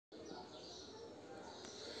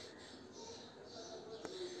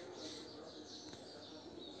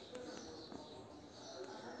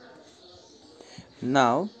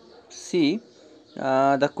Now see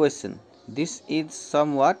the question. This is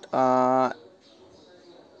somewhat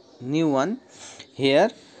new one. Here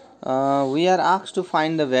we are asked to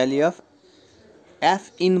find the value of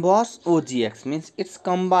f inverse OGX, means it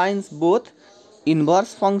combines both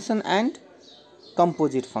inverse function and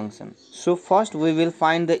composite function. So first we will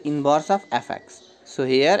find the inverse of fx. So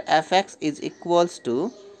here fx is equals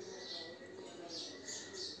to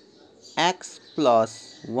x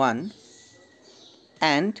plus 1,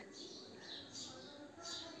 and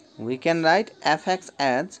we can write fx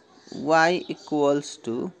as y equals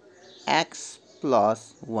to x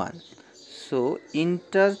plus 1. So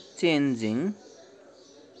interchanging,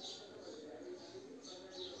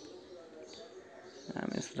 I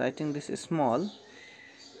am writing this small,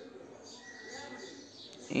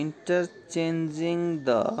 interchanging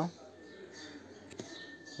the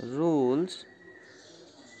rules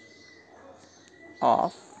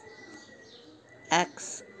of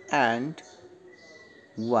x and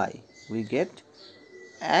y, we get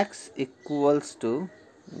x equals to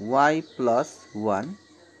y plus 1,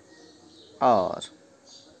 or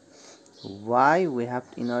y, we have,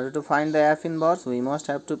 in order to find the f inverse we must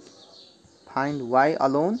have to find y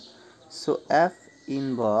alone. So f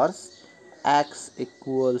inverse x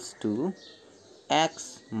equals to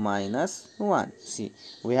x minus 1. See,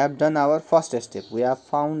 we have done our first step. We have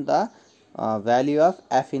found the value of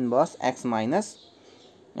f inverse x minus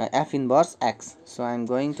f inverse x. So I am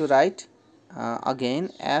going to write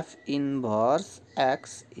again f inverse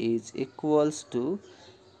x is equals to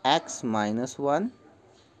x minus 1,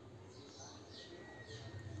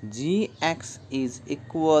 gx is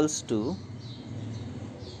equals to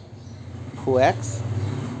 4x.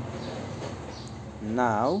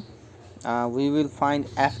 Now we will find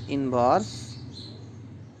f inverse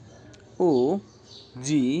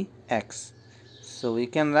OGX. So we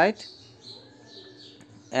can write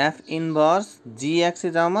f inverse gx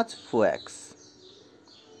is how much? 4x.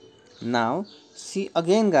 Now see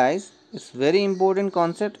again guys, it's very important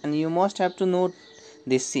concept and you must have to note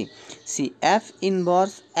this. See f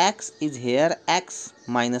inverse x is here x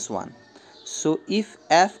minus 1. So if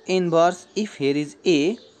f inverse, if here is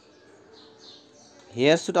a,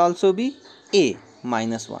 here should also be a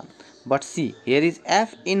minus 1. But see, here is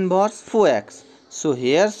f inverse 4x. So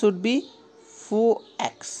here should be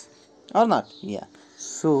 4x or not? Yeah.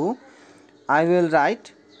 So I will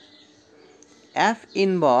write f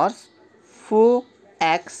inverse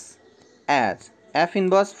 4x as f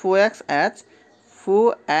inverse 4x as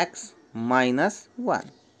 4x minus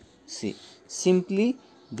 1. See, simply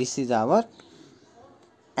this is our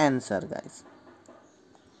answer guys.